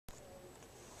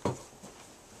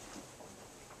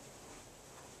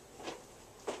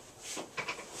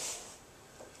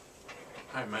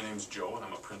Hi, my name is Joe and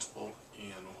I'm a principal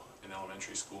in an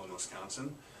elementary school in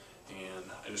Wisconsin, and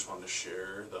I just wanted to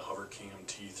share the HoverCam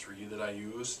T3 that I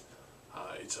use.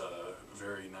 It's a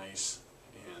very nice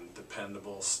and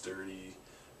dependable, sturdy,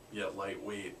 yet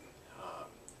lightweight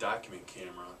document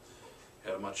camera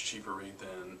at a much cheaper rate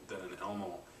than an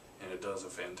Elmo, and it does a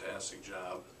fantastic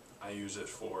job. I use it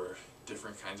for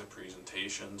different kinds of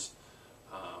presentations,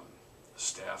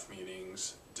 staff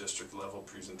meetings, district level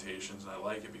presentations, and I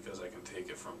like it because I can take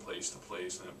it from place to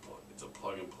place, and it's a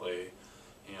plug and play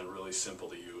and really simple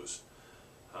to use.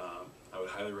 I would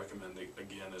highly recommend it.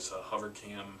 Again, it's a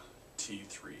HoverCam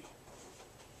T3.